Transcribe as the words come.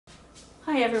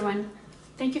Hi everyone.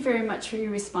 Thank you very much for your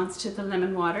response to the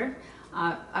lemon water.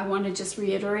 I want to just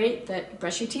reiterate that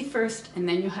brush your teeth first and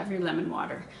then you have your lemon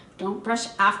water. Don't brush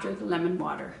after the lemon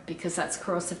water because that's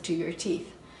corrosive to your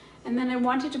teeth. And then I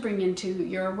wanted to bring into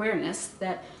your awareness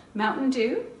that Mountain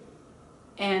Dew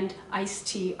and iced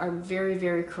tea are very,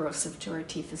 very corrosive to our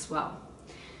teeth as well.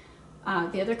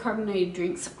 The other carbonated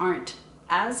drinks aren't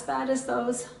as bad as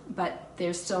those, but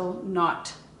they're still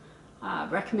not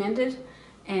recommended.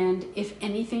 And if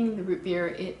anything, the root beer,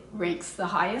 it ranks the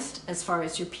highest as far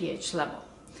as your pH level.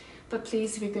 But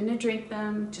please, if you're going to drink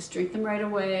them, just drink them right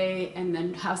away and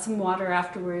then have some water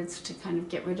afterwards to kind of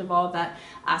get rid of all that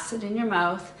acid in your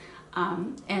mouth.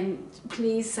 And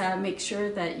please make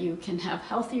sure that you can have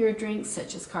healthier drinks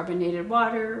such as carbonated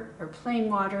water or plain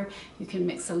water. You can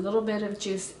mix a little bit of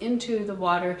juice into the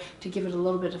water to give it a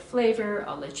little bit of flavor.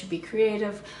 I'll let you be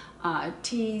creative.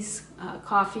 Teas,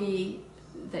 coffee,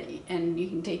 and you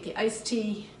can take the iced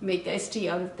tea, make the iced tea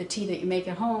out of the tea that you make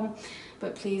at home.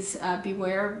 But please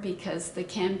beware, because the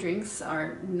canned drinks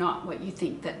are not what you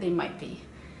think that they might be.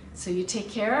 So you take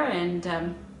care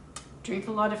and drink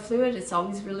a lot of fluid. It's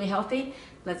always really healthy.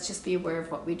 Let's just be aware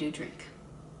of what we do drink.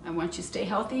 I want you to stay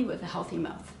healthy with a healthy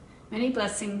mouth. Many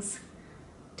blessings.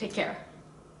 Take care.